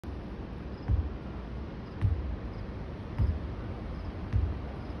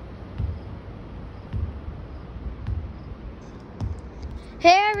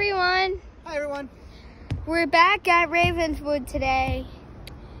Hey everyone! Hi everyone! We're back at Ravenswood today.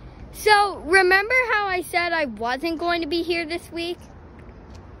 So, remember how I said I wasn't going to be here this week?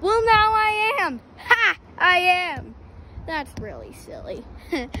 Well, now I am! Ha! I am! That's really silly.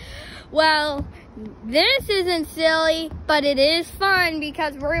 Well, this isn't silly, but it is fun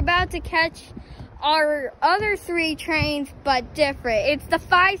because we're about to catch our other 3 trains, but different. It's the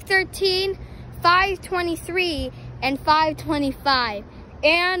 513, 523, and 525.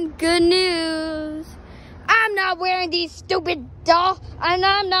 And good news, I'm not wearing these stupid I'm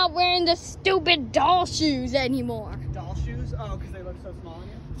not wearing the stupid doll shoes anymore. Doll shoes? Oh, because they look so small on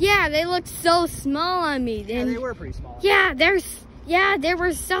you? Yeah, they looked so small on me. Yeah, they were pretty small. Yeah, they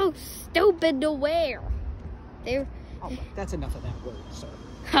were so stupid to wear. Oh, that's enough of that word, sir.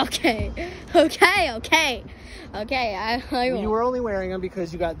 Okay. You were only wearing them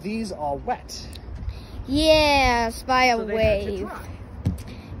because you got these all wet. Yes, by a wave.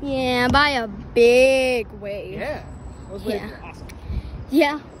 Yeah, by a big wave. Yeah, those waves were awesome.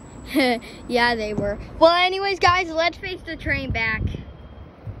 Yeah, yeah, they were. Well, anyways, guys, let's face the train back.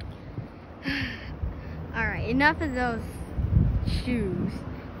 All right, enough of those shoes.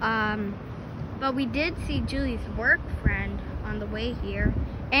 But we did see Julie's work friend on the way here,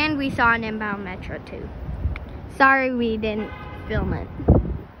 and we saw an inbound metro too. Sorry we didn't film it.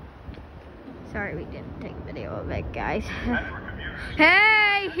 Sorry we didn't take video of it, guys.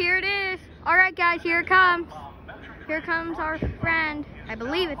 Hey, here it is. All right, guys, here it comes. Here comes our friend. I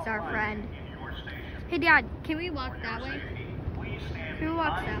believe it's our friend. Hey, Dad, can we walk that way? Can we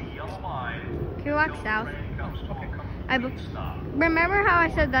walk south? Can we walk south? Remember how I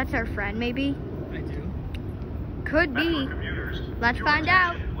said that's our friend, maybe? I do. Could be. Let's find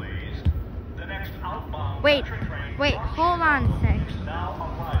out. Wait, hold on a sec.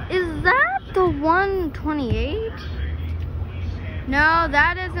 Is that the 128? No,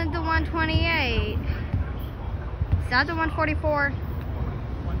 that isn't the 128. Is that the 144?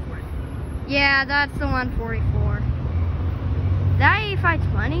 Yeah, that's the 144. Is that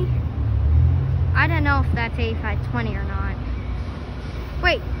 8520? I don't know if that's 8520 or not.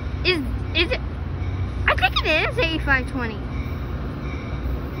 Wait, is it? I think it is 8520.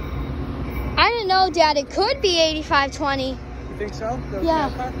 I don't know, Dad. It could be 8520. You think so? Yeah.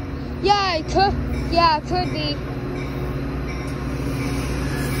 Yeah, it could. Yeah, it could be.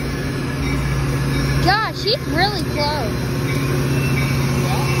 Gosh, she's really close.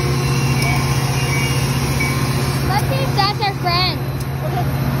 Let's see if that's our friend.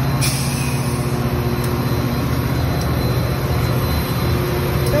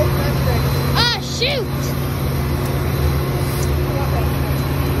 Nope, that's it. Ah, shoot!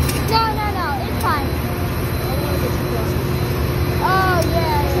 No, it's fine. Oh,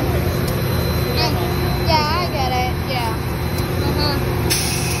 yeah. Yeah, I get it. Yeah.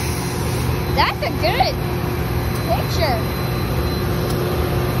 That's a good picture.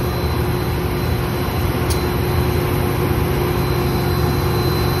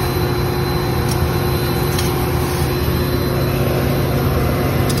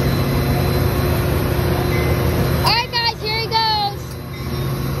 All right, guys, here he goes.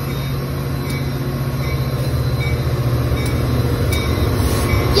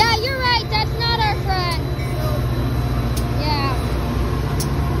 Yeah, you're right. That's not our friend. Yeah.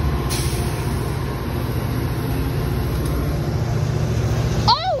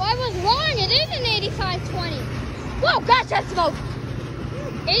 Wrong, it is an 8520. Whoa, gosh, that's smoke.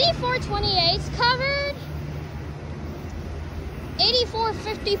 8428's covered.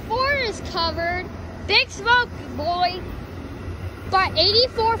 8454 is covered. Big smoke, boy. But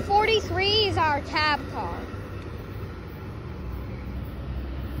 8443 is our tab car.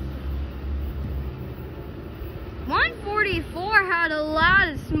 $144 had a lot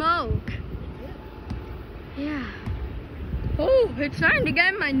of smoke. Yeah. Oh, it's starting to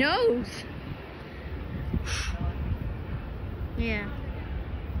get in my nose. Yeah.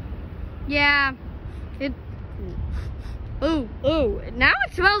 Yeah. It. Ooh. Now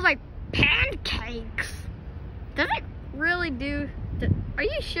it smells like pancakes. Does it really do? Are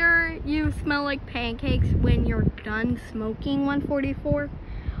you sure you smell like pancakes when you're done smoking 144?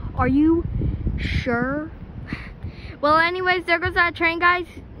 Are you sure? Well, anyways, there goes that train, guys.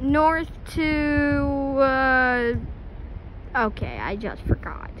 North to, okay, I just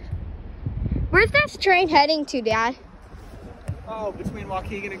forgot. Where's this train heading to, Dad? Oh, between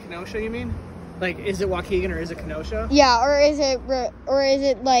Waukegan and Kenosha, you mean? Like, is it Waukegan or is it Kenosha? Yeah, or is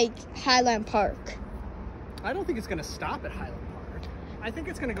it like Highland Park? I don't think it's gonna stop at Highland Park. I think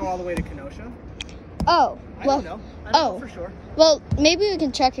it's gonna go all the way to Kenosha. Oh, I don't know. I don't know for sure. Well, maybe we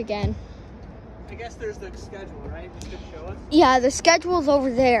can check again. I guess there's the schedule, right? You should show us. Yeah, the schedule's over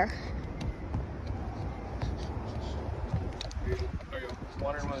there. Are you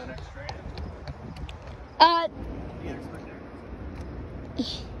wondering when the next train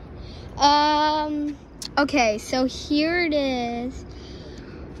is? Okay, so here it is.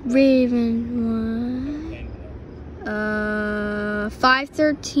 Ravenwood.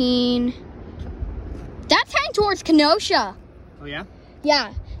 5:13. That's heading towards Kenosha. Oh yeah?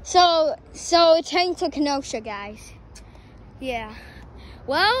 Yeah. So it's heading to Kenosha, guys. Yeah.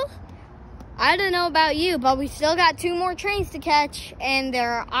 Well, I don't know about you, but we still got 2 more trains to catch, and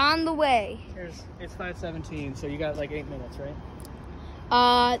they're on the way. It's 5:17, so you got like 8 minutes, right?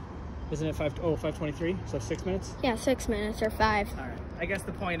 Isn't it 5:23? So 6 minutes? Yeah, 6 minutes or 5. All right. I guess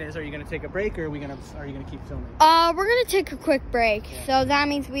the point is, are you gonna take a break, or are you gonna keep filming? We're gonna take a quick break. Yeah. So that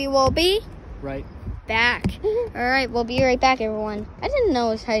means we will be Right. back. All right, we'll be right back, everyone. I didn't know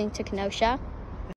it was heading to Kenosha.